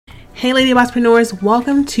Hey Lady Bosspreneurs,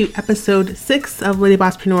 welcome to episode 6 of Lady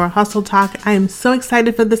Bosspreneur Hustle Talk. I am so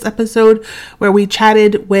excited for this episode where we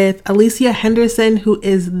chatted with Alicia Henderson, who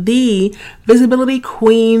is the visibility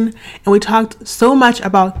queen, and we talked so much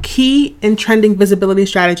about key and trending visibility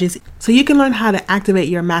strategies so you can learn how to activate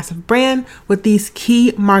your massive brand with these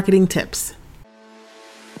key marketing tips.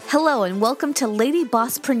 Hello and welcome to Lady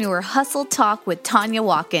Bosspreneur Hustle Talk with Tanya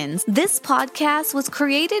Watkins. This podcast was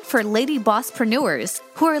created for Lady Bosspreneurs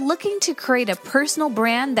who are looking to create a personal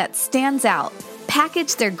brand that stands out,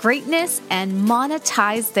 package their greatness, and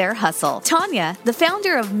monetize their hustle. Tanya, the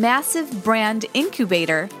founder of Massive Brand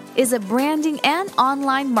Incubator, is a branding and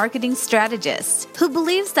online marketing strategist who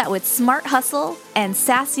believes that with smart hustle and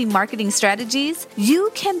sassy marketing strategies,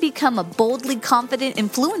 you can become a boldly confident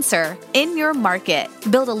influencer in your market,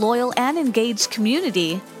 build a loyal and engaged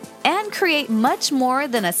community, and create much more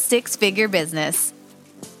than a six-figure business.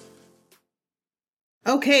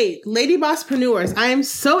 Okay, Lady Bosspreneurs, I am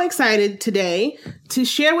so excited today to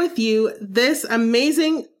share with you this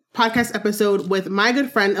amazing podcast episode with my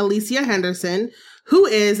good friend Alicia Henderson, who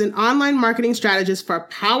is an online marketing strategist for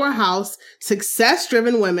powerhouse,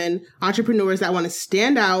 success-driven women, entrepreneurs that want to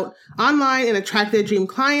stand out online and attract their dream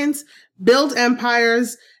clients, build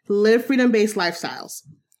empires, live freedom-based lifestyles.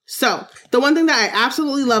 So the one thing that I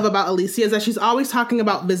absolutely love about Alicia is that she's always talking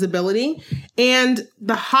about visibility and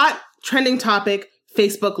the hot trending topic,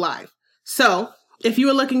 Facebook Live. So if you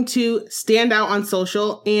are looking to stand out on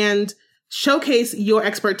social and showcase your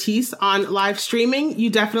expertise on live streaming, you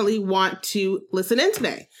definitely want to listen in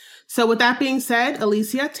today. So with that being said,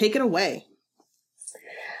 Alicia, take it away.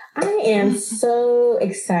 I am so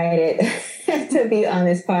excited to be on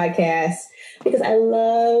this podcast because I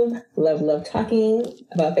love talking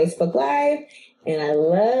about Facebook Live. And I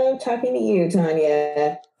love talking to you,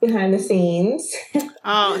 Tanya, behind the scenes.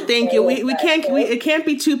 Oh, thank you. It can't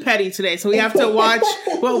be too petty today, so we have to watch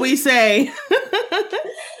what we say.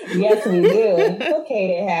 Yes, we do. It's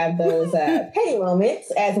okay to have those petty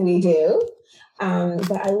moments, as we do.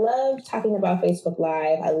 But I love talking about Facebook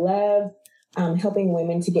Live. I love helping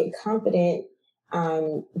women to get confident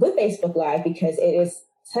with Facebook Live because it is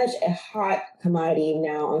such a hot commodity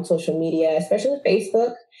now on social media, especially with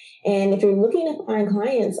Facebook. And if you're looking to find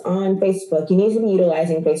clients on Facebook, you need to be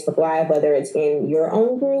utilizing Facebook Live, whether it's in your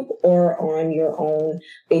own group or on your own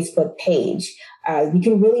Facebook page. You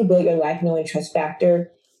can really build your like, know, and trust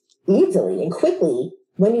factor easily and quickly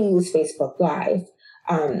when you use Facebook Live.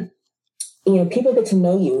 People get to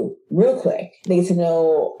know you real quick. They get to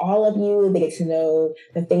know all of you. They get to know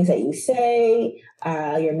the things that you say,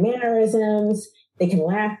 your mannerisms. They can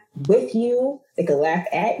laugh with you. They can laugh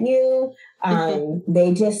at you.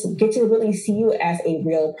 They just get to really see you as a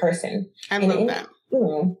real person. I love that.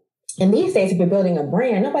 And these days, if you're building a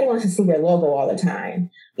brand, nobody wants to see your logo all the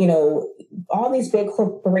time. All these big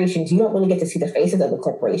corporations, you don't really get to see the faces of the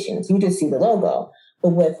corporations. You just see the logo. But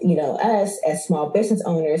with, us as small business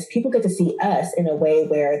owners, people get to see us in a way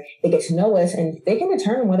where they get to know us and they can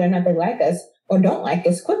determine whether or not they like us or don't like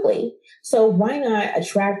us quickly. So why not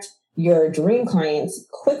attract your dream clients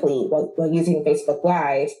quickly while using Facebook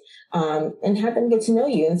Live and have them get to know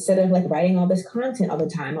you instead of like writing all this content all the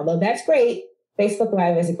time. Although that's great, Facebook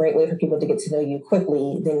Live is a great way for people to get to know you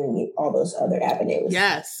quickly than all those other avenues.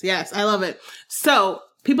 Yes, I love it. So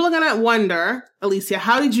people are going to wonder, Alicia,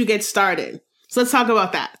 how did you get started? So let's talk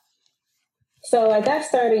about that. So I got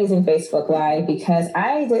started using Facebook Live because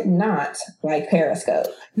I did not like Periscope.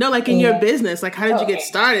 No, like in your business. Like, how did you get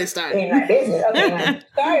started? In my business. Okay,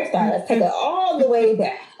 start. Let's take it all the way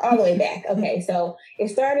back. Okay, so it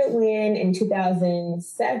started in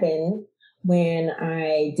 2007, when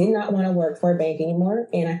I did not want to work for a bank anymore,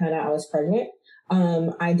 and I found out I was pregnant.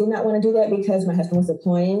 I did not want to do that because my husband was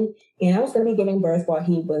deploying, and I was going to be giving birth while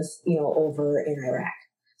he was, over in Iraq.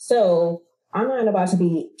 So I'm not about to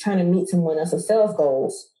be trying to meet someone else's sales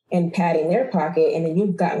goals and padding their pocket. And then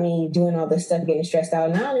you've got me doing all this stuff, getting stressed out.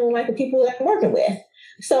 And I don't even like the people that I'm working with.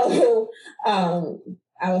 So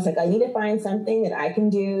I was like, I need to find something that I can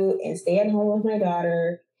do and stay at home with my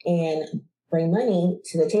daughter and bring money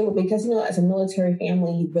to the table. Because, as a military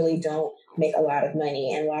family, you really don't make a lot of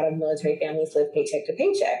money. And a lot of military families live paycheck to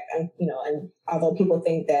paycheck. And although people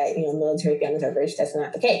think that, military families are rich, that's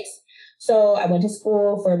not the case. So I went to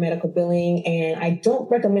school for medical billing, and I don't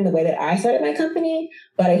recommend the way that I started my company,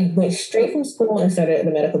 but I went straight from school and started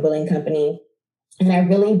the medical billing company. And I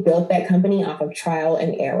really built that company off of trial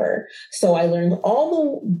and error. So I learned all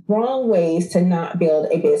the wrong ways to not build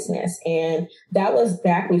a business. And that was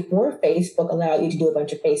back before Facebook allowed you to do a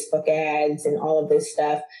bunch of Facebook ads and all of this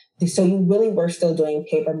stuff. So you really were still doing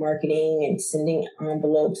paper marketing and sending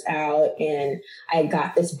envelopes out. And I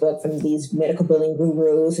got this book from these medical billing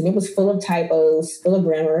gurus, and it was full of typos, full of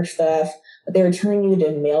grammar stuff. But they were telling you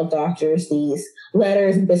to mail doctors these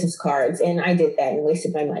letters and business cards. And I did that and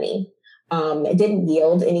wasted my money. It didn't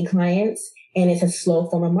yield any clients. And it's a slow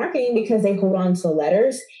form of marketing because they hold on to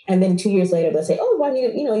letters. And then 2 years later, they'll say, oh, well, I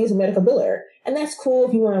need to, use a medical biller. And that's cool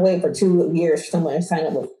if you want to wait for 2 years for someone to sign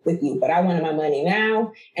up with you. But I wanted my money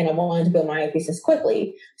now, and I wanted to build my business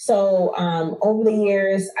quickly. So over the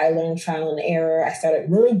years, I learned trial and error. I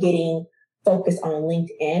started really getting focused on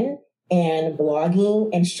LinkedIn and blogging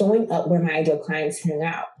and showing up where my ideal clients hang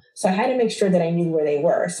out. So I had to make sure that I knew where they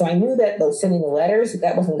were. So I knew that those sending the letters,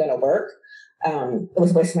 that wasn't going to work. It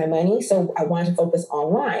was wasting my money. So I wanted to focus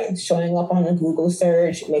online, showing up on a Google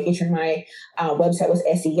search, making sure my website was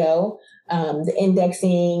SEO, the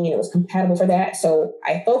indexing, and it was compatible for that. So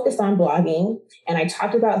I focused on blogging, and I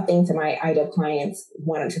talked about things that my ideal clients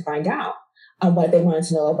wanted to find out, what they wanted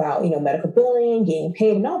to know about, medical billing, getting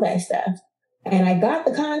paid, and all that stuff. And I got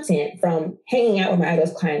the content from hanging out with my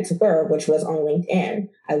ideal clients were, which was on LinkedIn.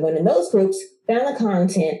 I went in those groups, found the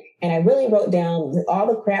content, and I really wrote down all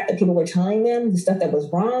the crap that people were telling them, the stuff that was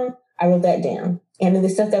wrong, I wrote that down. And then the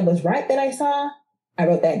stuff that was right that I saw, I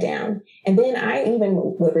wrote that down. And then I even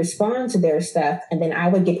would respond to their stuff, and then I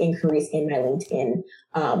would get inquiries in my LinkedIn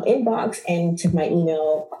inbox and to my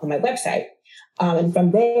email on my website. And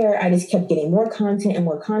from there, I just kept getting more content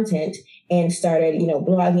and started,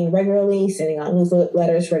 blogging regularly, sending out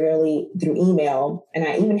newsletters regularly through email. And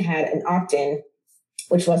I even had an opt-in,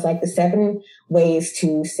 which was like the 7 ways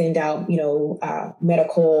to send out,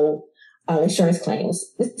 medical insurance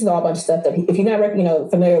claims. This is all a bunch of stuff that if you're not,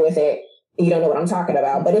 familiar with it, you don't know what I'm talking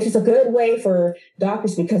about. But it's just a good way for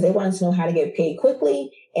doctors because they want to know how to get paid quickly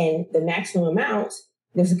and the maximum amount.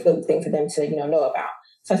 This is a good thing for them to, know about.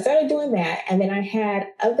 So I started doing that. And then I had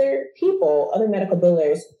other medical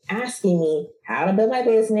billers asking me how to build my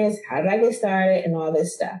business, how did I get started, and all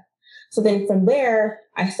this stuff. So then from there,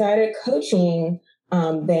 I started coaching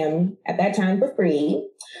them at that time for free.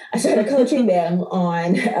 I started coaching them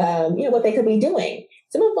on, what they could be doing.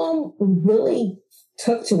 Some of them really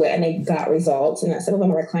took to it and they got results. And some of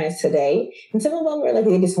them are clients today. And some of them were like,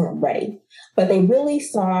 they just weren't ready. But they really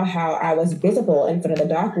saw how I was visible in front of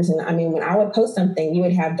the doctors. And I mean, when I would post something, you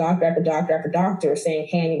would have doctor after doctor after doctor saying,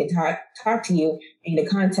 hey, I need to talk to you. I need to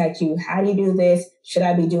contact you. How do you do this? Should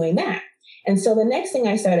I be doing that? And so the next thing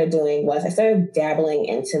I started doing was I started dabbling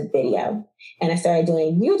into video and I started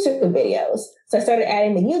doing YouTube videos. So I started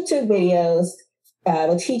adding the YouTube videos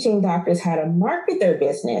with teaching doctors how to market their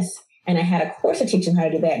business. And I had a course to teach them how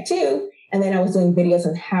to do that too. And then I was doing videos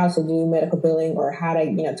on how to do medical billing or how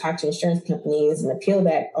to, talk to insurance companies and appeal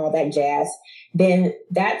that, all that jazz. Then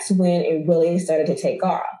that's when it really started to take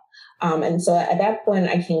off. And so at that point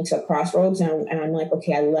I came to a crossroads and I'm like,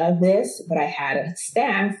 okay, I love this, but I had a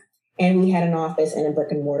staff and we had an office in a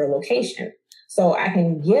brick and mortar location. So I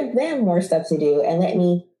can give them more stuff to do and let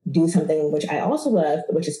me do something which I also love,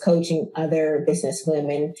 which is coaching other business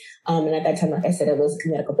women. And at that time, like I said, it was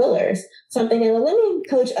medical billers. So I'm thinking, well, let me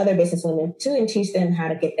coach other business women too and teach them how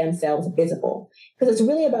to get themselves visible. Because it's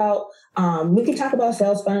really about, we can talk about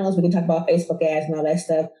sales funnels, we can talk about Facebook ads and all that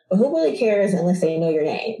stuff, but who really cares unless they know your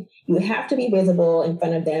name? You have to be visible in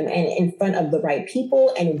front of them and in front of the right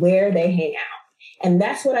people and where they hang out. And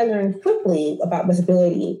that's what I learned quickly about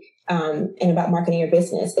visibility. And about marketing your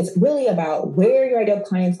business. It's really about where your ideal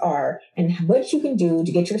clients are and what you can do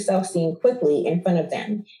to get yourself seen quickly in front of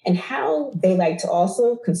them and how they like to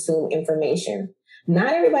also consume information.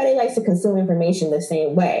 Not everybody likes to consume information the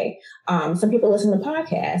same way. Some people listen to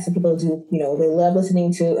podcasts. Some people do, they love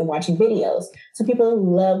listening to and watching videos. Some people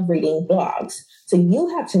love reading blogs. So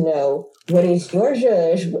you have to know what is your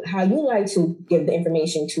judge, how you like to give the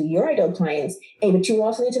information to your ideal clients, but you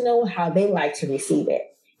also need to know how they like to receive it.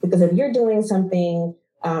 Because if you're doing something,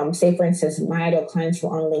 say, for instance, my ideal clients were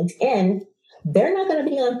on LinkedIn, they're not going to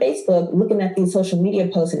be on Facebook looking at these social media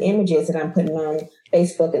posts and images that I'm putting on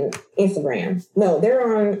Facebook and Instagram. No,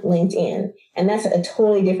 they're on LinkedIn. And that's a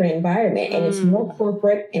totally different environment. And it's more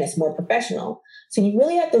corporate and it's more professional. So you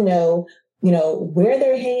really have to know, where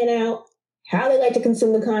they're hanging out, how they like to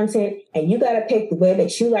consume the content, and you got to pick the way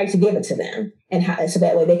that you like to give it to them, and so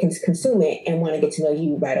that way they can consume it and want to get to know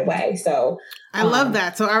you right away. So I love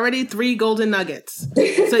that. So already 3 golden nuggets.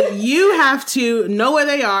 So you have to know where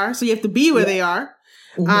they are. So you have to be where they are,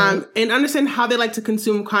 and understand how they like to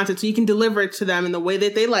consume content, so you can deliver it to them in the way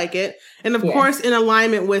that they like it, and of course in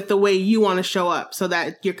alignment with the way you want to show up, so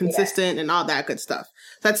that you're consistent and all that good stuff.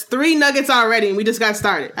 That's 3 nuggets already, and we just got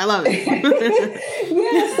started. I love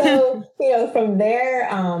it. So From there,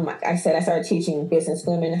 like I said, I started teaching business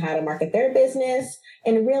women how to market their business.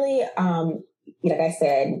 And really, like I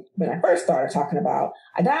said, when I first started talking about,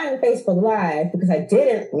 I got into Facebook Live because I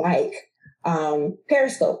didn't like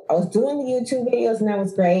Periscope. I was doing the YouTube videos and that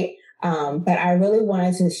was great. But I really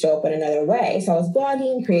wanted to show up in another way. So I was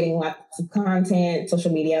blogging, creating lots of content,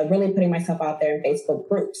 social media, really putting myself out there in Facebook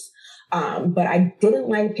groups. But I didn't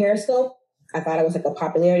like Periscope. I thought it was like a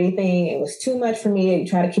popularity thing. It was too much for me to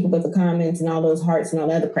try to keep up with the comments and all those hearts and all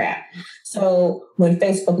the other crap. So when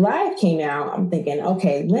Facebook Live came out, I'm thinking,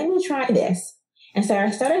 okay, let me try this. And so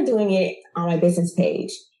I started doing it on my business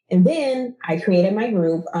page. And then I created my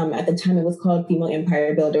group. At the time, it was called Female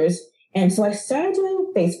Empire Builders. And so I started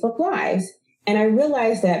doing Facebook Lives. And I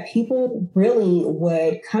realized that people really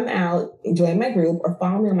would come out, join my group, or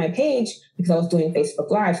follow me on my page because I was doing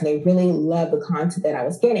Facebook Lives. And they really loved the content that I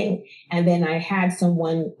was getting. And then I had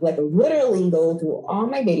someone like literally go through all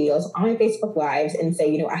my videos on my Facebook Lives and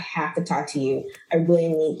say, I have to talk to you. I really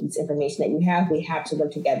need this information that you have. We have to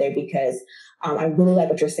work together because I really like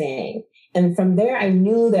what you're saying. And from there, I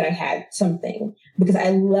knew that I had something because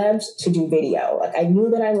I loved to do video. Like I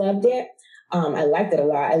knew that I loved it. I liked it a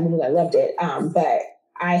lot. I knew I loved it. But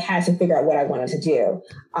I had to figure out what I wanted to do.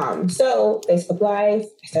 So Facebook Live,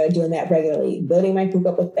 I started doing that regularly, building my group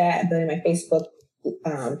up with that, building my Facebook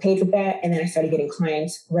page with that. And then I started getting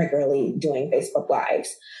clients regularly doing Facebook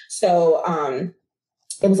Lives. So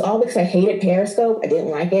it was all because I hated Periscope. I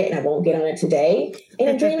didn't like it and I won't get on it today. And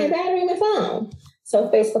it drained my battery in my phone. So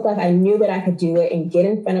Facebook Live, I knew that I could do it and get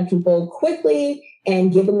in front of people quickly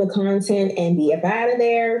and give them the content and be up out of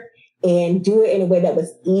there and do it in a way that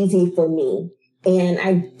was easy for me. And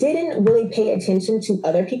I didn't really pay attention to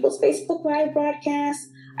other people's Facebook Live broadcasts.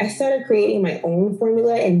 I started creating my own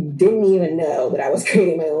formula and didn't even know that I was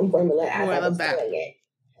creating my own formula as I was doing it.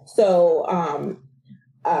 So,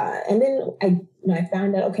 and then I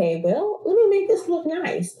found out, okay, well, let me make this look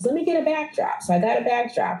nice. Let me get a backdrop. So I got a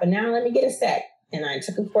backdrop and now let me get a set. And I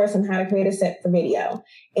took a course on how to create a set for video.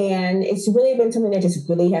 And it's really been something that just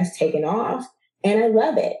really has taken off. And I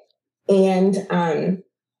love it. And I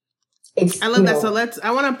love that. So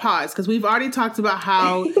I want to pause because we've already talked about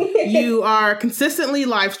how you are consistently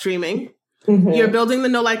live streaming. Mm-hmm. You're building the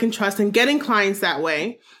know, like, and trust and getting clients that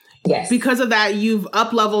way. Yes. Because of that, you've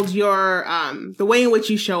up-leveled your the way in which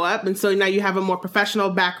you show up. And so now you have a more professional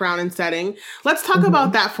background and setting. Let's talk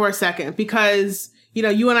about that for a second because,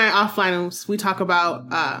 you and I offline, we talk about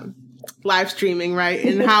live streaming, right?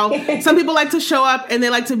 And how some people like to show up and they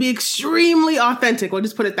like to be extremely authentic. We'll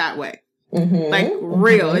just put it that way. Mm-hmm. Like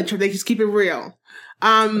real. Mm-hmm. They just keep it real.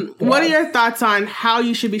 What are your thoughts on how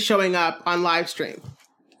you should be showing up on live stream?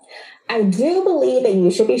 I do believe that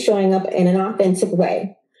you should be showing up in an authentic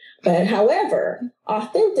way. But however,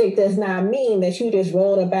 authentic does not mean that you just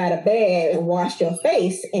rolled up out of bed and washed your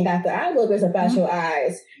face and got the eye lookers about your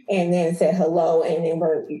eyes and then said hello and then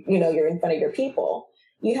you're in front of your people.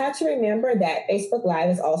 You have to remember that Facebook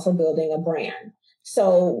Live is also building a brand.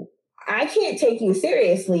 So I can't take you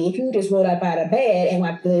seriously if you just rolled up out of bed and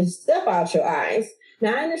wiped the stuff out your eyes.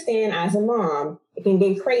 Now, I understand as a mom, it can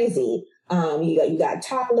get crazy. You got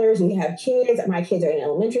toddlers, you have kids. My kids are in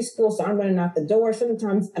elementary school, so I'm running out the door.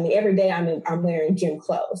 Sometimes, every day I'm wearing gym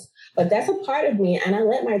clothes. But that's a part of me, and I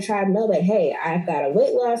let my tribe know that, hey, I've got a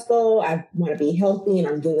weight loss goal. I want to be healthy, and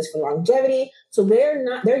I'm doing this for longevity. So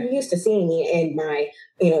they're used to seeing me in my,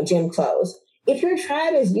 gym clothes. If your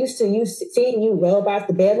tribe is used to you seeing you roll about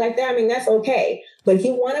the bed like that, that's okay. But if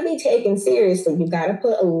you want to be taken seriously, you've got to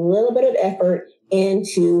put a little bit of effort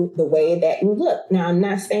into the way that you look. Now, I'm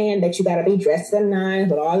not saying that you got to be dressed to the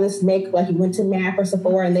nines with all this makeup like you went to MAC or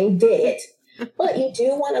Sephora and they did it. But you do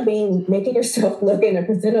want to be making yourself look in a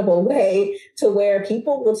presentable way to where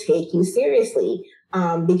people will take you seriously.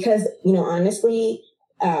 Because, honestly,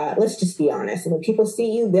 let's just be honest. When people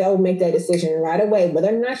see you, they'll make that decision right away.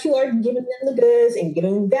 Whether or not you are giving them the goods and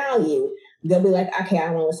giving them value, they'll be like, okay, I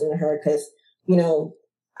don't want to listen to her because,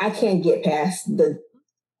 I can't get past that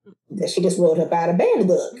she just rolled up out of bed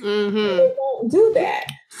look. Mm-hmm. They won't do that.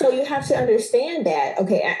 So you have to understand that,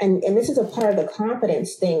 okay, and this is a part of the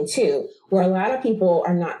confidence thing too, where a lot of people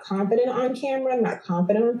are not confident on camera, not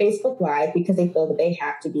confident on Facebook Live because they feel that they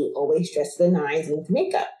have to be always dressed to the nines and with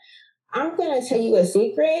makeup. I'm going to tell you a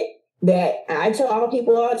secret that I tell all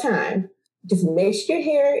people all the time. Just make sure your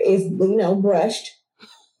hair is, brushed.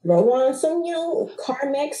 Throw on some,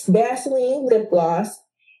 Carmex Vaseline lip gloss.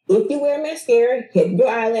 If you wear mascara, hit your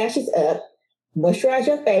eyelashes up, moisturize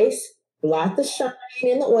your face, blot the shine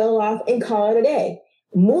and the oil off, and call it a day.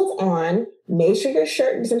 Move on. Make sure your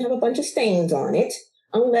shirt doesn't have a bunch of stains on it.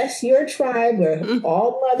 unless your tribe are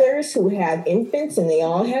all mothers who have infants and they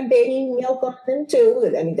all have baby milk on them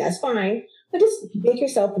too. I mean, that's fine, but just make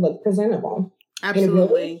yourself look presentable. Absolutely.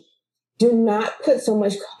 Really, do not put so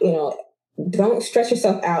much, don't stress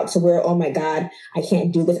yourself out to where, oh my God, I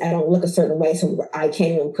can't do this. I don't look a certain way, so I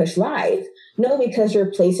can't even push live. No, because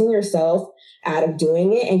you're placing yourself out of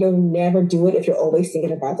doing it, and you'll never do it if you're always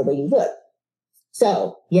thinking about the way you look.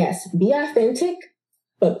 So yes, be authentic,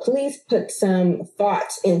 but please put some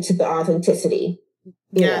thoughts into the authenticity.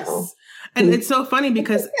 Yes. And it's so funny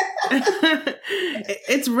because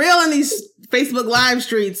it's real in these Facebook live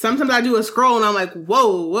streets. Sometimes I do a scroll and I'm like,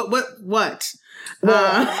 whoa, what?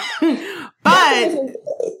 Well, but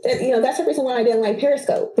that's the reason why I didn't like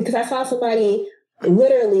Periscope, because I saw somebody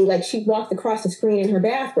literally, like, she walked across the screen in her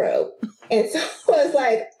bathrobe. And so I was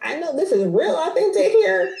like, I know this is real authentic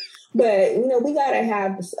here, but we got to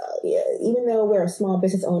have, even though we're a small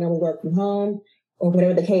business owner, we work from home or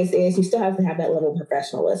whatever the case is, you still have to have that level of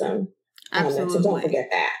professionalism. Absolutely. So don't forget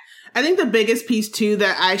that. I think the biggest piece too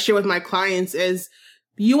that I share with my clients is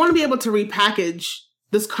you want to be able to repackage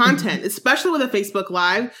this content, especially with a Facebook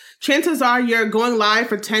Live. Chances are you're going live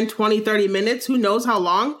for 10, 20, 30 minutes, who knows how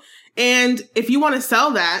long. And if you want to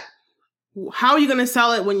sell that, how are you going to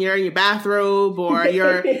sell it when you're in your bathrobe or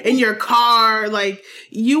you're in your car? Like,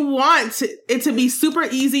 you want it to be super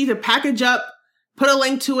easy to package up, put a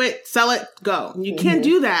link to it, sell it, go. You can't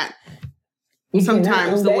do that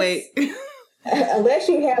sometimes the way... Unless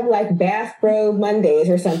you have like bathrobe Mondays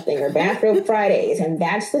or something, or bathrobe Fridays, and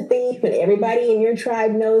that's the theme, and everybody in your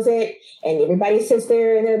tribe knows it, and everybody sits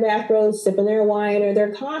there in their bathrobe sipping their wine or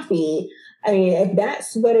their coffee. I mean, if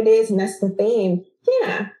that's what it is and that's the theme,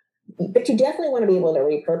 yeah. But you definitely want to be able to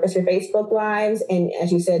repurpose your Facebook Lives. And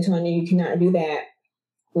as you said, Tanya, you cannot do that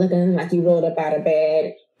looking like you rolled up out of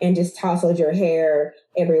bed and just tousled your hair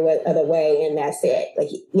every other way, and that's it. Like,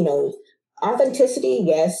 authenticity,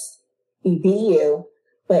 yes. You be you,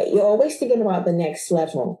 but you're always thinking about the next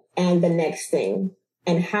level and the next thing.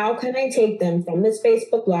 And how can I take them from this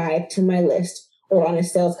Facebook Live to my list, or on a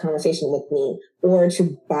sales conversation with me, or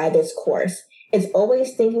to buy this course? It's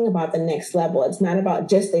always thinking about the next level. It's not about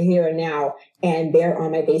just the here and now and they're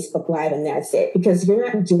on my Facebook Live and that's it. Because you're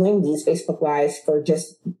not doing these Facebook Lives for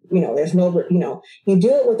just, there's no, you do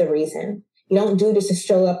it with a reason. You don't do this to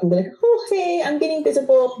show up and be like, oh, hey, I'm getting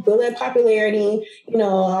visible, build that popularity,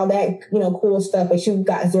 all that, cool stuff, but you've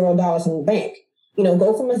got $0 in the bank.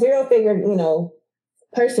 Go from a zero-figure,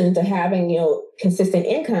 person to having, consistent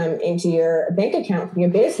income into your bank account from your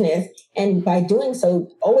business. And by doing so,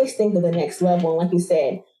 always think of the next level. And like you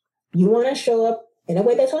said, you want to show up in a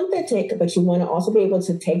way that's authentic, but you want to also be able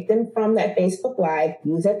to take them from that Facebook Live,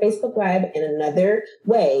 use that Facebook Live in another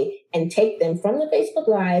way, and take them from the Facebook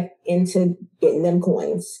Live into getting them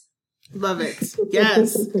coins. Love it.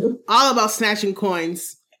 Yes. All about snatching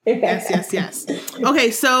coins. Yes. Okay,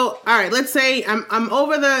 so all right, let's say I'm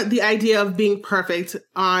over the idea of being perfect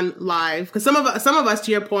on live, because some of us,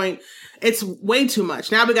 to your point, it's way too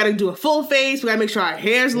much. Now we got to do a full face. We got to make sure our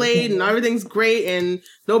hair's laid and everything's great and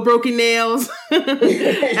no broken nails.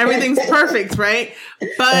 Everything's perfect, right?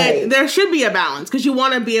 But there should be a balance, because you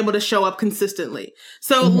want to be able to show up consistently.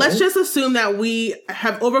 So let's just assume that we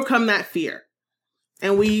have overcome that fear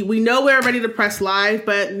and we know we're ready to press live,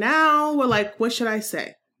 but now we're like, what should I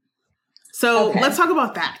say? So let's talk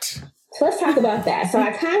about that. So let's talk about that. So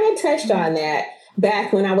I kind of touched on that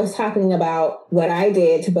back when I was talking about what I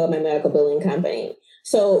did to build my medical billing company.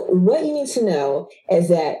 So what you need to know is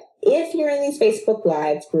that if you're in these Facebook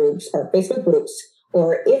Live groups or Facebook groups,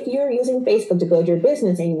 or if you're using Facebook to build your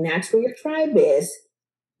business and that's where your tribe is,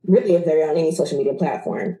 really if they're on any social media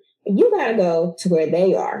platform, you got to go to where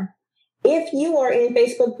they are. If you are in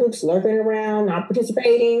Facebook groups lurking around, not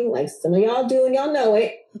participating, like some of y'all do and y'all know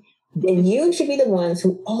it, then you should be the ones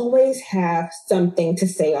who always have something to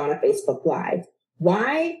say on a Facebook Live.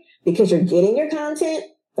 Why? Because you're getting your content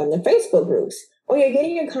from the Facebook groups, or you're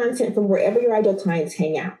getting your content from wherever your ideal clients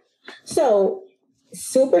hang out. So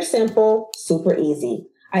super simple, super easy.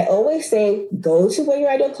 I always say, go to where your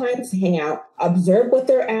ideal clients hang out, observe what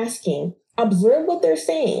they're asking, observe what they're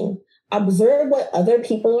saying, observe what other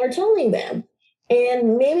people are telling them.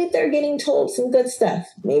 And maybe they're getting told some good stuff.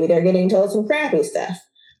 Maybe they're getting told some crappy stuff.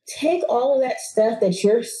 Take all of that stuff that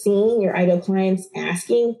you're seeing your ideal clients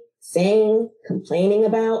asking, saying, complaining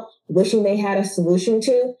about, wishing they had a solution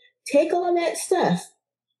to. Take all of that stuff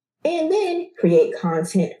and then create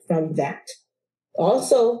content from that.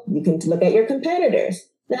 Also, you can look at your competitors.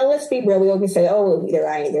 Now, let's be real. We always say, oh,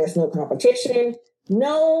 there's no competition.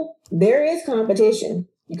 No, there is competition.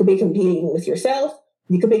 You could be competing with yourself.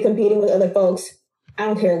 You could be competing with other folks. I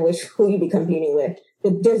don't care who you be competing with.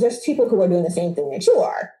 There's just people who are doing the same thing that you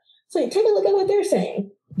are. So you take a look at what they're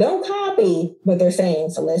saying. Don't copy what they're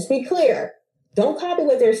saying. So let's be clear. Don't copy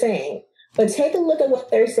what they're saying, but take a look at what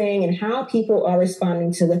they're saying and how people are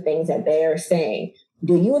responding to the things that they're saying.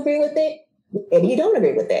 Do you agree with it? Maybe you don't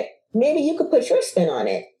agree with it. Maybe you could put your spin on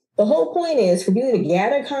it. The whole point is for you to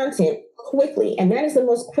gather content quickly, and that is the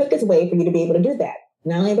most quickest way for you to be able to do that.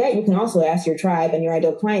 Not only that, you can also ask your tribe and your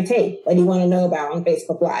ideal client, hey, what do you want to know about on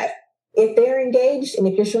Facebook Live? If they're engaged and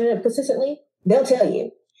if you're showing up consistently, they'll tell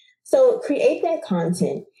you. So create that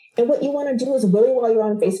content. And what you want to do is really while you're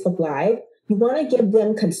on Facebook Live, you want to give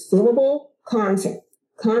them consumable content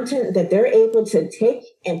that they're able to take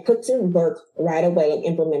and put to work right away and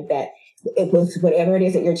implement that with whatever it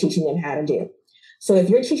is that you're teaching them how to do. So if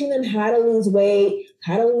you're teaching them how to lose weight,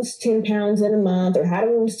 how to lose 10 pounds in a month, or how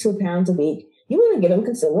to lose 2 pounds a week, you want to give them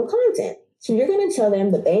consumable content. So you're going to tell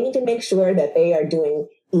them that they need to make sure that they are eating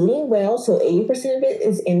well. So 80% of it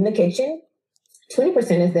is in the kitchen. 20%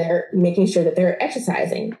 is they're making sure that they're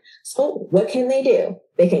exercising. So what can they do?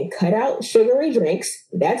 They can cut out sugary drinks.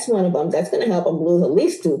 That's one of them. That's going to help them lose at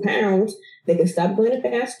least 2 pounds. They can stop going to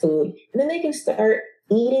fast food. And then they can start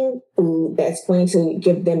eating food that's going to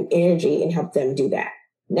give them energy and help them do that.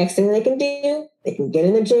 Next thing they can do, they can get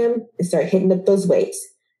in the gym and start hitting up those weights.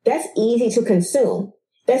 That's easy to consume.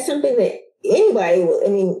 That's something that anybody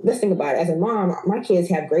will, let's think about it. As a mom, my kids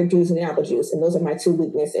have grape juice and apple juice, and those are my 2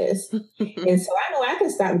 weaknesses. And so I know I can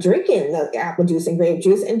stop drinking the apple juice and grape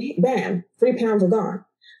juice, and bam, 3 pounds are gone.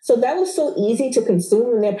 So that was so easy to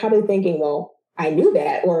consume, and they're probably thinking, well, I knew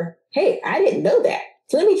that, or hey, I didn't know that.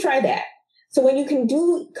 So let me try that. So when you can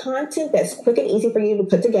do content that's quick and easy for you to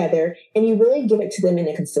put together, and you really give it to them in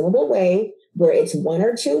a consumable way, where it's 1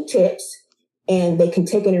 or 2 tips, and they can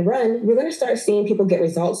take it and run, you're going to start seeing people get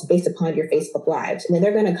results based upon your Facebook Lives. And then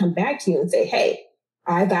they're going to come back to you and say, hey,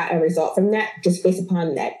 I got a result from that just based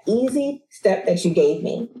upon that easy step that you gave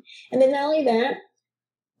me. And then not only that,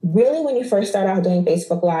 really when you first start out doing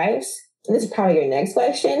Facebook Lives, and this is probably your next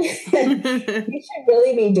question, you should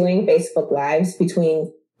really be doing Facebook Lives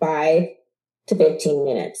between 5 to 15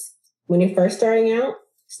 minutes. When you're first starting out,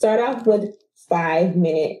 start off with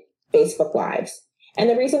 5-minute Facebook Lives. And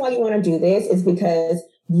the reason why you want to do this is because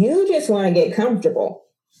you just want to get comfortable.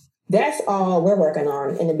 That's all we're working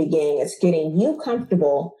on in the beginning. It's getting you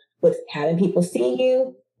comfortable with having people see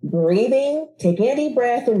you, breathing, taking a deep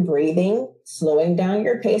breath and breathing, slowing down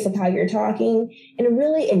your pace of how you're talking, and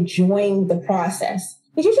really enjoying the process.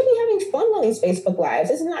 Because you should be having fun on these Facebook Lives.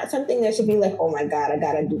 It's not something that should be like, oh my God, I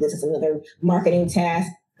got to do this as another marketing task.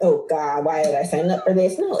 Oh God, why did I sign up for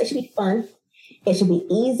this? No, it should be fun. It should be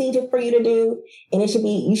easy for you to do. And you should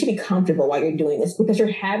be comfortable while you're doing this because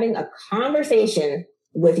you're having a conversation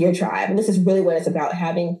with your tribe. And this is really what it's about,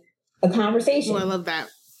 having a conversation. Oh, I love that.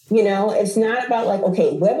 It's not about like,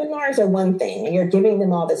 okay, webinars are one thing and you're giving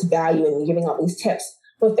them all this value and you're giving all these tips.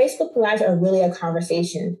 But Facebook Lives are really a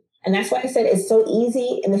conversation. And that's why I said it's so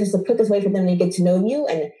easy. And this is the quickest way for them to get to know you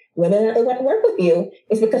and whether or not they want to work with you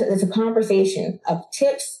is because it's a conversation of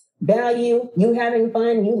tips, value, you having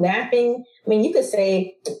fun, you laughing. You could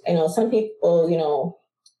say, some people,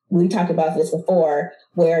 we talked about this before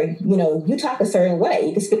where, you talk a certain way,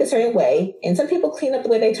 you can speak a certain way and some people clean up the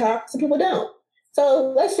way they talk, some people don't.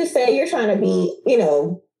 So let's just say you're trying to be,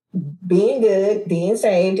 being good, being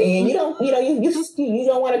saved, and you don't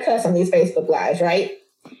want to cuss on these Facebook Lives, right?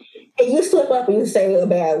 And you slip up and you say a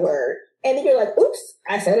bad word. And then you're like, oops,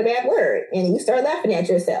 I said a bad word. And you start laughing at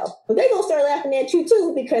yourself. But they're going to start laughing at you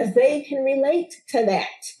too because they can relate to that,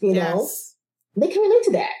 Yes. They can relate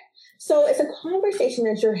to that. So it's a conversation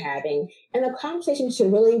that you're having. And the conversation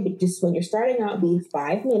should really be just when you're starting out be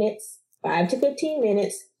 5 minutes, 5 to 15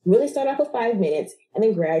 minutes. Really start off with 5 minutes and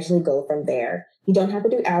then gradually go from there. You don't have to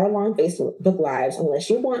do hour-long Facebook Lives unless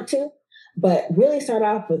you want to. But really start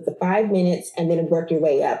off with the 5 minutes and then work your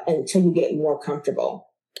way up until you get more comfortable.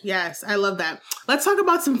 Yes, I love that. Let's talk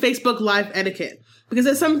about some Facebook Live etiquette because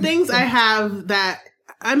there's some things I have that,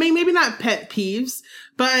 maybe not pet peeves,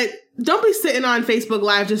 but don't be sitting on Facebook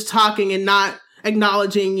Live just talking and not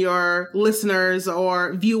acknowledging your listeners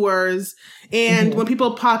or viewers. And when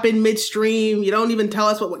people pop in midstream, you don't even tell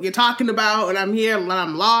us what you're talking about. And I'm here and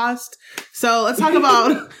I'm lost. So let's talk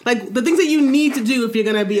about like the things that you need to do if you're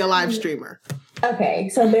going to be a live streamer. Okay,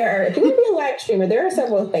 so if you're going to be a live streamer, there are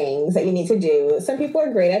several things that you need to do. Some people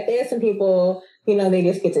are great at this. Some people, they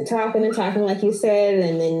just get to talking and talking, like you said,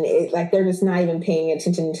 and then they're just not even paying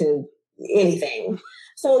attention to anything.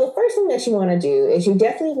 So the first thing that you want to do is you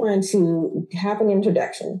definitely want to have an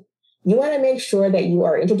introduction. You want to make sure that you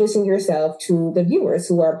are introducing yourself to the viewers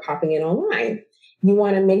who are popping in online. you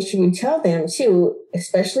want to make sure you tell them too,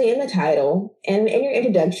 especially in the title and in your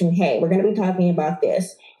introduction, hey, we're going to be talking about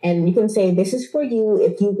this. And you can say, this is for you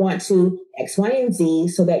if you want to X, Y, and Z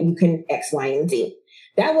so that you can X, Y, and Z.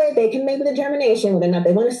 That way they can make the determination whether or not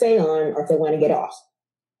they want to stay on or if they want to get off.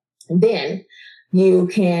 And then you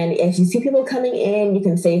can, if you see people coming in, you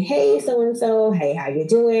can say, hey, so-and-so, hey, how you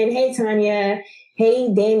doing? Hey, Tanya.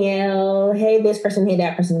 Hey, Danielle. Hey, this person, hey,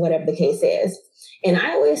 that person, whatever the case is. And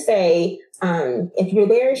I always say, if you're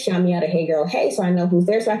there, shout me out a hey girl, hey, so I know who's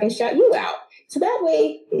there so I can shout you out. So that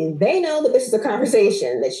way they know that this is a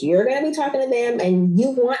conversation, that you're going to be talking to them and you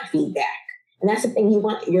want feedback. And that's the thing, you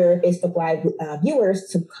want your Facebook Live viewers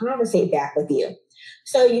to conversate back with you.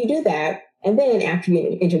 So you do that. And then after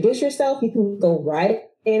you introduce yourself, you can go right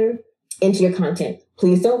into your content.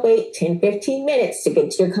 Please don't wait 10, 15 minutes to get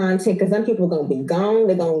to your content because some people are going to be gone.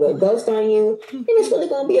 They're going to go ghost on you. And it's really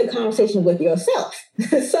going to be a conversation with yourself.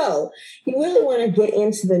 So you really want to get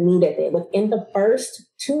into the meat of it within the first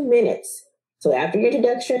 2 minutes. So after your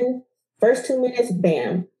introduction, first 2 minutes,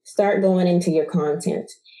 bam, start going into your content.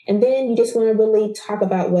 And then you just want to really talk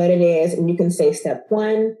about what it is. And you can say step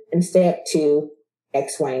 1 and step 2,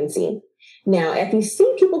 X, Y, and Z. Now, if you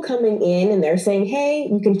see people coming in and they're saying, hey,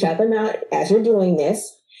 you can shout them out as you're doing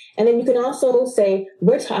this. And then you can also say,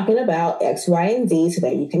 we're talking about X, Y, and Z so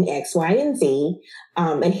that you can X, Y, and Z.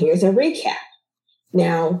 And here's a recap.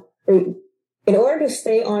 Now, in order to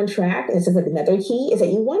stay on track, and this is another key, is that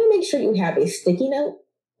you want to make sure you have a sticky note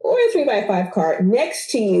or a 3x5 card next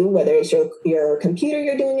to you, whether it's your computer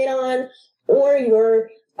you're doing it on or your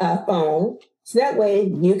phone. So that way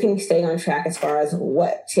you can stay on track as far as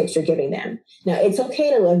what tips you're giving them. Now, it's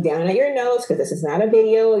okay to look down at your notes because this is not a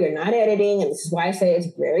video. You're not editing. And this is why I say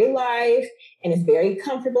it's very live and it's very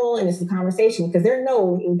comfortable. And it's a conversation because they're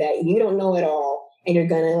knowing that you don't know it all and you're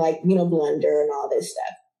going to blunder and all this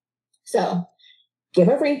stuff. So give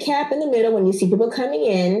a recap in the middle when you see people coming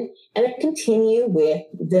in and then continue with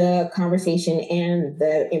the conversation and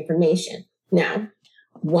the information. Now,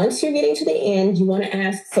 once you're getting to the end, you want to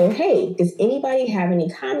ask, so, hey, does anybody have any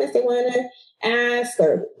comments they want to ask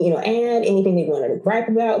or, add anything they want to gripe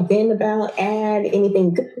about, vent about, add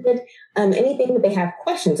anything good, anything that they have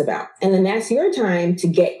questions about. And then that's your time to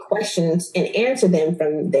get questions and answer them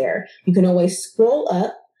from there. You can always scroll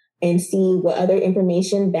up and see what other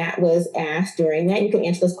information that was asked during that. You can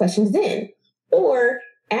answer those questions then. Or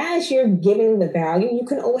as you're giving the value, you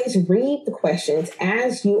can always read the questions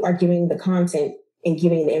as you are giving the content and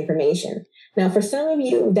giving the information. Now, for some of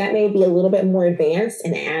you, that may be a little bit more advanced.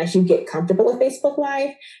 And as you get comfortable with Facebook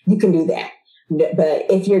Live, you can do that. But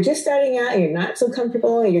if you're just starting out and you're not so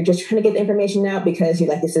comfortable and you're just trying to get the information out because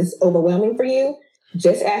you're like, this is overwhelming for you,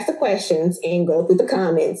 just ask the questions and go through the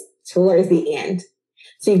comments towards the end.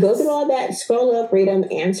 So you go through all that, scroll up, read them,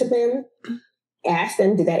 answer them, ask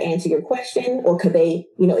them, did that answer your question? Or could they,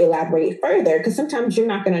 elaborate further? Because sometimes you're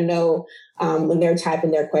not going to know when they're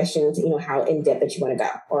typing their questions, how in depth that you want to go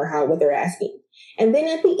or what they're asking. And then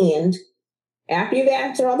at the end, after you've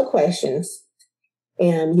answered all the questions,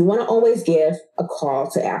 you want to always give a call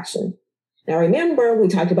to action. Now, remember, we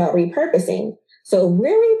talked about repurposing. So if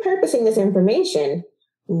we're repurposing this information,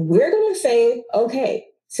 we're going to say, okay,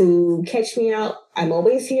 to catch me out, I'm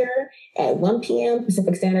always here at 1 p.m.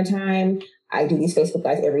 Pacific Standard Time. I do these Facebook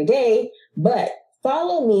Lives every day, but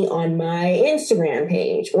follow me on my Instagram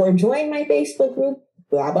page or join my Facebook group,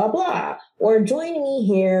 blah, blah, blah, or join me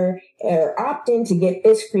here or opt in to get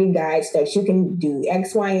this free guide so that you can do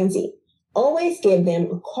X, Y, and Z. Always give them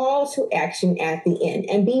a call to action at the end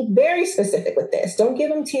and be very specific with this. Don't give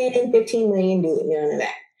them 10 and 15 million, do none of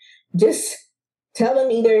that. Just tell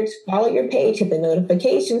them either to follow your page, hit the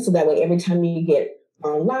notification, so that way every time you get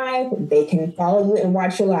on live, they can follow you and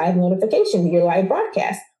watch your live notification, your live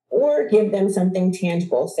broadcast, or give them something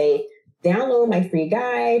tangible. Say, download my free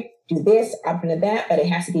guide, do this, opt into that, but it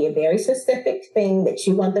has to be a very specific thing that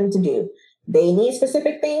you want them to do. They need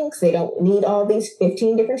specific things. They don't need all these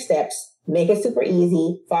 15 different steps. Make it super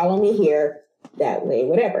easy. Follow me here, that way,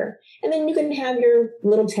 whatever. And then you can have your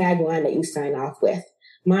little tagline that you sign off with.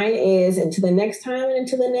 Mine is, until the next time and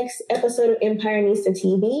until the next episode of Empirenista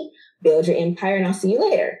TV, build your empire and I'll see you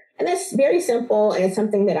later. And that's very simple. And it's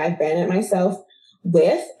something that I've branded myself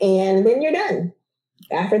with. And then you're done.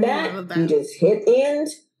 After that, you just hit end,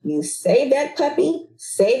 you save that puppy,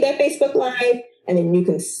 save that Facebook Live, and then you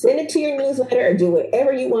can send it to your newsletter or do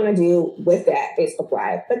whatever you want to do with that Facebook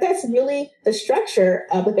Live. But that's really the structure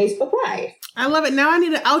of the Facebook Live. I love it. Now I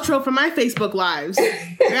need an outro for my Facebook Lives.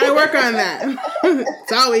 I got to work on that.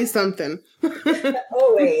 It's always something.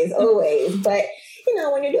 Always. But,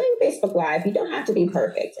 when you're doing Facebook Live, you don't have to be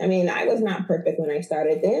perfect. I mean, I was not perfect when I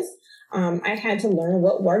started this. I had to learn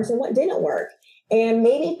what works and what didn't work. And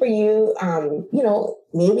maybe for you,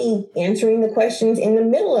 maybe answering the questions in the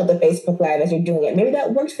middle of the Facebook Live as you're doing it, maybe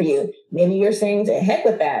that works for you. Maybe you're saying, to heck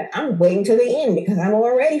with that. I'm waiting till the end because I'm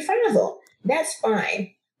already frazzled. That's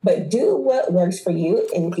fine. But do what works for you.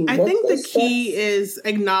 And if you I think the key is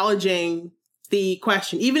acknowledging the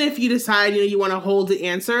question. Even if you decide, you want to hold the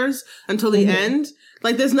answers until the end,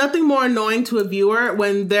 like there's nothing more annoying to a viewer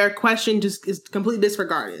when their question just is completely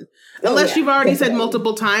disregarded. Unless you've already said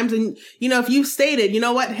multiple times. And, if you've stated, you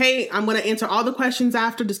know what, hey, I'm going to answer all the questions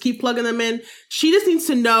after, just keep plugging them in. She just needs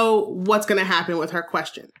to know what's going to happen with her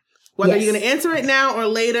question. Whether you're going to answer it now or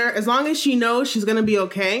later, as long as she knows, she's going to be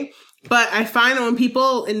okay. But I find that when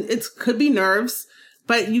people, and it could be nerves,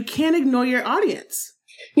 but you can't ignore your audience.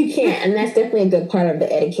 You can't. And that's definitely a good part of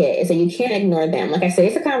the etiquette is that you can't ignore them. Like I say,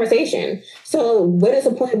 it's a conversation. So what is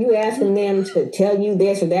the point of you asking them to tell you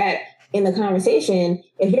this or that in the conversation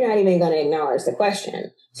if you're not even going to acknowledge the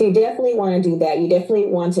question? So you definitely want to do that. You definitely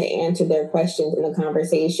want to answer their questions in the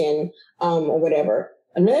conversation or whatever.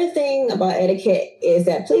 Another thing about etiquette is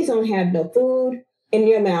that please don't have no food in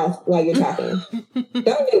your mouth while you're talking.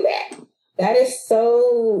 Don't do that. That is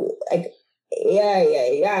so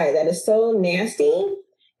that is so nasty.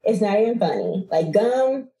 It's not even funny. Like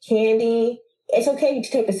gum, candy, it's okay to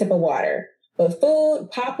take a sip of water. But food,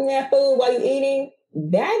 popping that food while you're eating,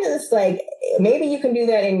 that is like, maybe you can do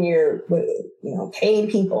that in your, paid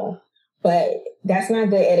people, but that's not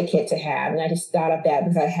good etiquette to have. And I just thought of that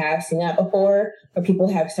because I have seen that before where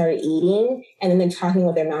people have started eating and then they're talking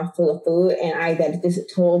with their mouth full of food. And that is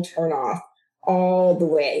a total turn off all the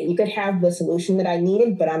way. You could have the solution that I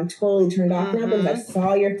needed, but I'm totally turned off now because I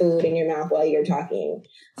saw your food in your mouth while you're talking.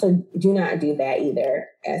 So do not do that either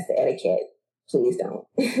as the etiquette. Please don't.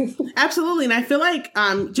 Absolutely. And I feel like,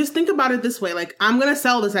 just think about it this way. Like, I'm going to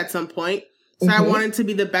sell this at some point. So I want it to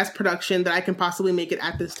be the best production that I can possibly make it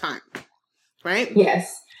at this time. Right?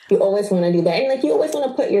 Yes. You always want to do that. And you always want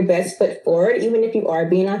to put your best foot forward. Even if you are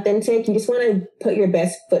being authentic, you just want to put your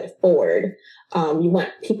best foot forward. You want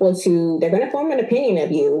people they're going to form an opinion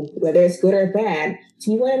of you, whether it's good or bad.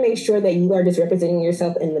 So you want to make sure that you are just representing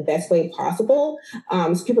yourself in the best way possible.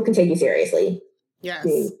 So people can take you seriously. Yes.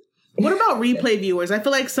 What about replay viewers? I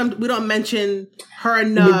feel like we don't mention her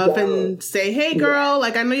enough and say, hey girl,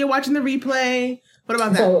 I know you're watching the replay. What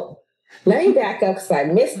about that? So let me back up because I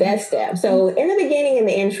missed that step. So in the beginning, in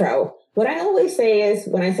the intro, what I always say is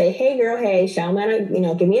when I say, hey girl, hey, shout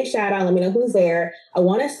out, give me a shout out. Let me know who's there. I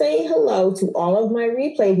want to say hello to all of my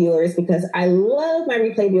replay viewers because I love my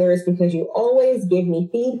replay viewers because you always give me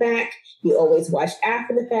feedback. You always watch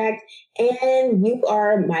after the fact and you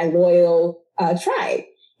are my loyal tribe.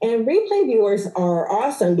 And replay viewers are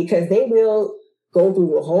awesome because they will go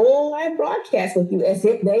through the whole live broadcast with you as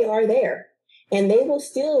if they are there. And they will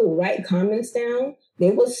still write comments down. They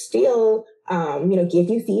will still, give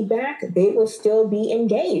you feedback. They will still be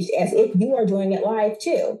engaged as if you are doing it live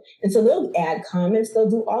too. And so they'll add comments. They'll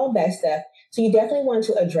do all of that stuff. So you definitely want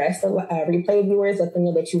to address the replay viewers, let them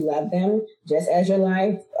know that you love them just as your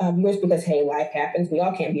live viewers because, hey, life happens. We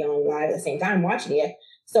all can't be on live at the same time watching it.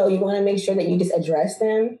 So you want to make sure that you just address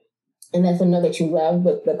them and let them know that you love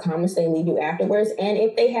the comments they leave you afterwards. And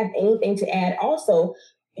if they have anything to add, also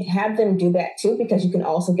have them do that too, because you can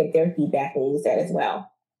also get their feedback and use that as well.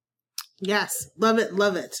 Yes. Love it.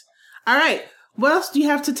 Love it. All right. What else do you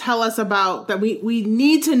have to tell us about that we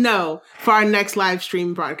need to know for our next live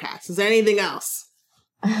stream broadcast? Is there anything else?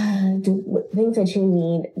 Things that you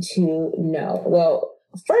need to know. Well,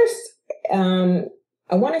 first,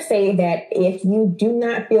 I want to say that if you do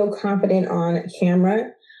not feel confident on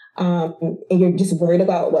camera, and you're just worried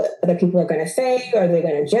about what other people are going to say, or they're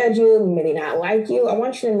going to judge you, maybe not like you, I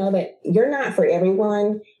want you to know that you're not for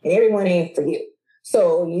everyone and everyone ain't for you.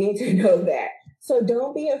 So you need to know that. So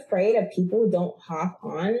don't be afraid of people who don't hop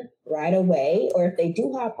on right away. Or if they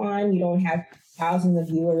do hop on, you don't have thousands of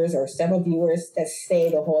viewers or several viewers that stay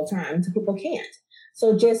the whole time. So people can't.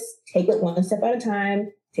 So just take it one step at a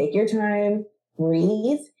time, take your time,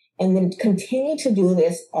 breathe, and then continue to do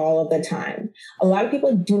this all of the time. A lot of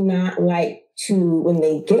people do not like to, when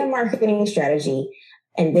they get a marketing strategy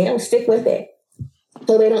and they don't stick with it,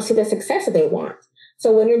 so they don't see the success that they want.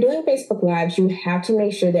 So when you're doing Facebook Lives, you have to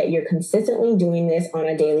make sure that you're consistently doing this on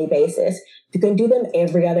a daily basis. You can do them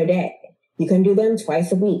every other day. You can do them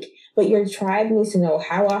twice a week, but your tribe needs to know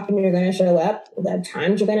how often you're going to show up, the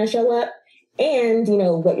times you're going to show up, and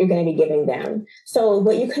what you're going to be giving them. So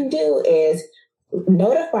what you can do is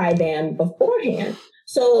notify them beforehand.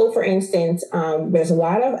 So, for instance, there's a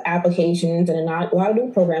lot of applications and a lot of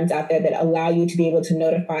new programs out there that allow you to be able to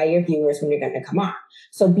notify your viewers when you're going to come on.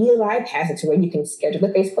 So Be Live has it to where you can schedule a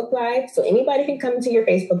Facebook Live. So anybody can come to your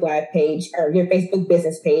Facebook Live page or your Facebook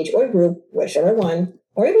business page or group, whichever one,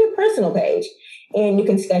 or even your personal page. And you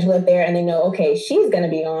can schedule it there and they know, okay, she's going to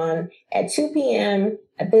be on at 2 p.m.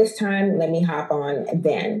 at this time. Let me hop on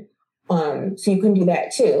then. So you can do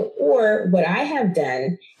that too. Or what I have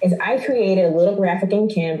done is I created a little graphic in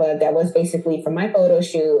Canva that was basically for my photo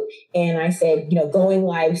shoot. And I said, going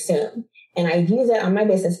live soon. And I use that on my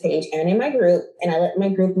business page and in my group. And I let my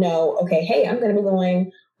group know, okay, hey, I'm going to be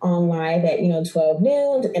going on live at, 12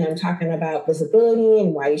 noon. And I'm talking about visibility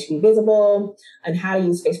and why you should be visible and how to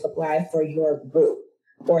use Facebook Live for your group.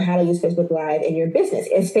 Or how to use Facebook Live in your business.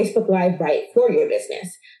 Is Facebook Live right for your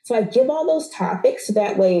business? So I give all those topics so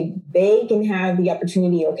that way they can have the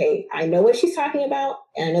opportunity, okay, I know what she's talking about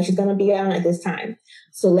and I know she's going to be on at this time.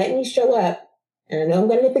 So let me show up and I know I'm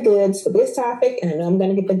going to get the goods for this topic and I know I'm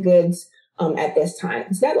going to get the goods at this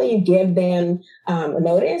time. So that way you give them a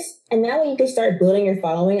notice and that way you can start building your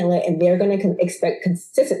following and they're going to expect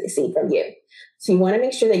consistency from you. So you want to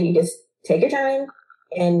make sure that you just take your time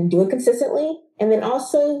and do it consistently. And then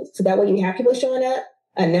also, so that way you have people showing up,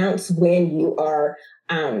 announce when you are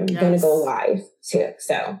going to go live too.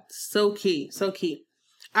 So key.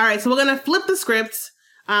 All right. So we're going to flip the script.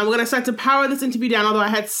 We're going to start to power this interview down, although I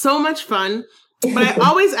had so much fun. But I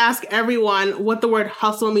always ask everyone what the word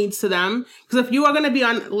hustle means to them. Because if you are going to be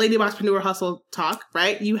on Lady Bosspreneur Hustle Talk,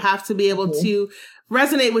 right, you have to be able to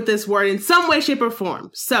resonate with this word in some way, shape, or form.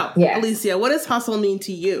 So, Alicia, what does hustle mean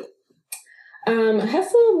to you?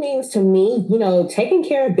 Hustle means to me, taking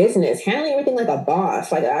care of business, handling everything like a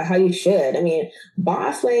boss, like how you should. I mean,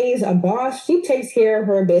 boss ladies, a boss, she takes care of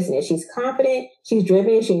her business. She's confident, she's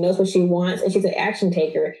driven, she knows what she wants, and she's an action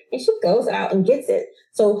taker, and she goes out and gets it.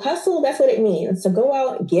 So hustle, that's what it means. So go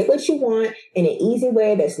out, get what you want in an easy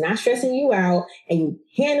way that's not stressing you out, and you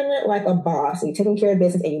handle it like a boss. You're taking care of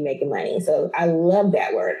business and you're making money. So I love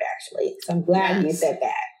that word, actually. So I'm glad you said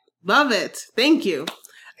that. Love it. Thank you.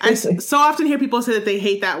 I so often hear people say that they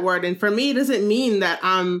hate that word. And for me, it doesn't mean that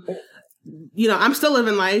I'm still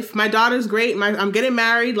living life. My daughter's great. I'm getting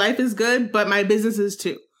married. Life is good, but my business is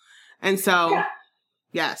too. And so,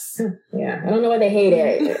 yes. Yeah. I don't know why they hate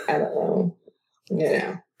it. I don't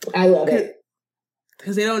know. I love it.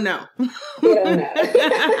 Because they don't know. They don't know.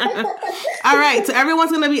 All right. So everyone's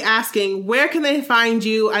going to be asking, where can they find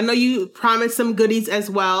you? I know you promised some goodies as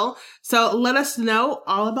well. So let us know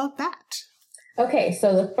all about that. Okay,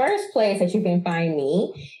 so the first place that you can find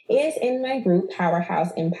me is in my group, Powerhouse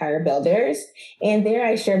Empire Builders. And there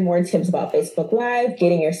I share more tips about Facebook Live,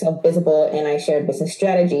 getting yourself visible, and I share business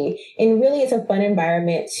strategy. And really, it's a fun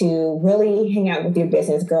environment to really hang out with your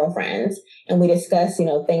business girlfriends. And we discuss,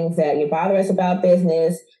 things that bother us about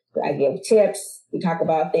business. I give tips. We talk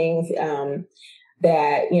about things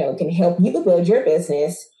that, can help you build your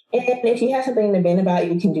business. And if you have something to vent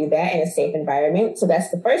about, you can do that in a safe environment. So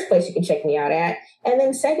that's the first place you can check me out at. And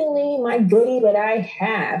then secondly, my goodie that I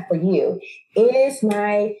have for you is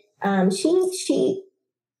my cheat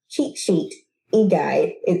sheet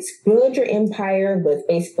e-guide. It's Build Your Empire with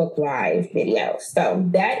Facebook Live video. So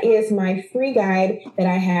that is my free guide that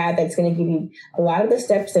I have that's going to give you a lot of the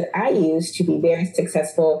steps that I use to be very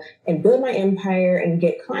successful and build my empire and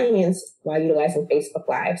get clients while utilizing Facebook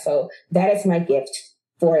Live. So that is my gift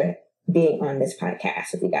for being on this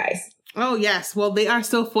podcast with you guys. Oh, yes. Well, they are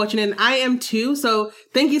so fortunate. And I am too. So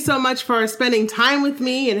thank you so much for spending time with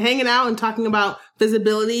me and hanging out and talking about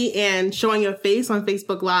visibility and showing your face on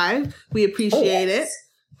Facebook Live. We appreciate it.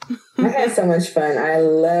 I had so much fun. I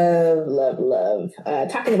love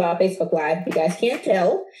talking about Facebook Live. You guys can't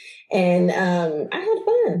tell. And I had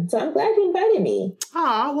fun. So I'm glad you invited me.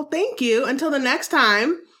 Oh, well, thank you. Until the next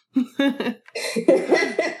time.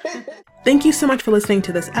 Thank you so much for listening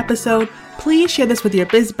to this episode. Please share this with your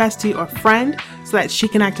biz bestie or friend so that she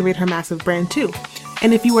can activate her massive brand too.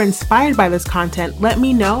 And if you were inspired by this content, let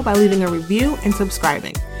me know by leaving a review and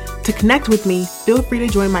subscribing. To connect with me, feel free to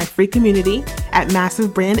join my free community at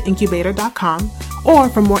massivebrandincubator.com, or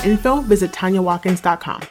for more info, visit tanyawatkins.com.